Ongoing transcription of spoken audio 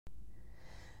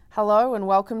Hello and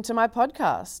welcome to my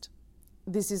podcast.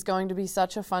 This is going to be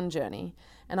such a fun journey,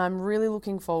 and I'm really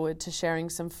looking forward to sharing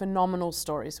some phenomenal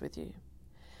stories with you.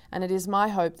 And it is my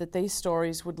hope that these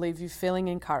stories would leave you feeling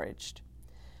encouraged,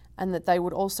 and that they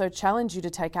would also challenge you to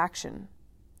take action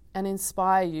and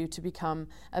inspire you to become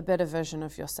a better version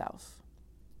of yourself.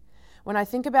 When I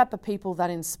think about the people that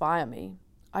inspire me,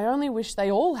 I only wish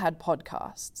they all had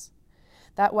podcasts.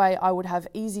 That way I would have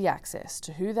easy access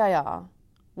to who they are,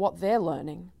 what they're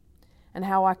learning, and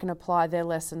how I can apply their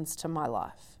lessons to my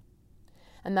life.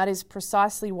 And that is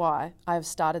precisely why I have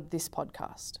started this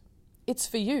podcast. It's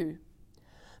for you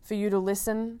to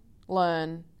listen,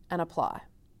 learn, and apply.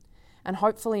 And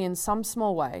hopefully in some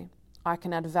small way, I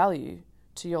can add value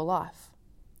to your life.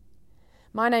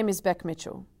 My name is Beck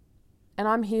Mitchell, and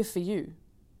I'm here for you.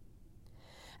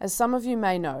 As some of you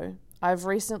may know, I have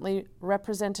recently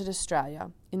represented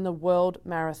Australia in the World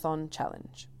Marathon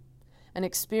Challenge, an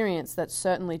experience that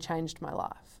certainly changed my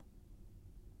life.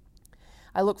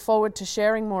 I look forward to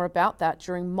sharing more about that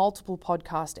during multiple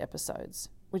podcast episodes,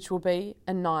 which will be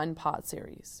a 9-part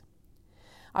series.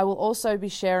 I will also be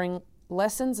sharing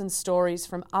lessons and stories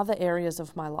from other areas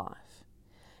of my life,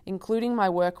 including my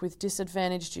work with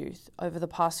disadvantaged youth over the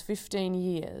past 15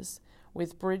 years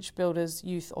with Bridge Builders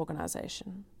Youth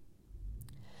Organisation.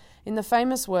 In the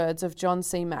famous words of John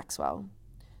C. Maxwell,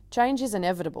 change is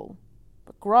inevitable,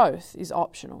 but growth is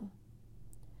optional.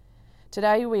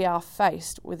 Today we are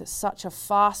faced with such a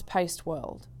fast-paced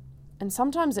world, and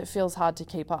sometimes it feels hard to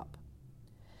keep up.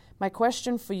 My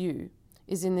question for you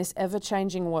is, in this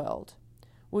ever-changing world,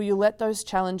 will you let those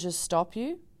challenges stop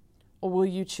you, or will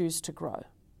you choose to grow?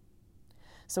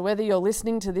 So whether you're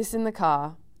listening to this in the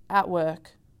car, at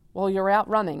work, while you're out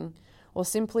running, or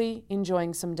simply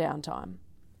enjoying some downtime,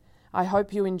 I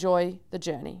hope you enjoy the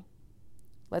journey.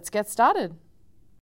 Let's get started.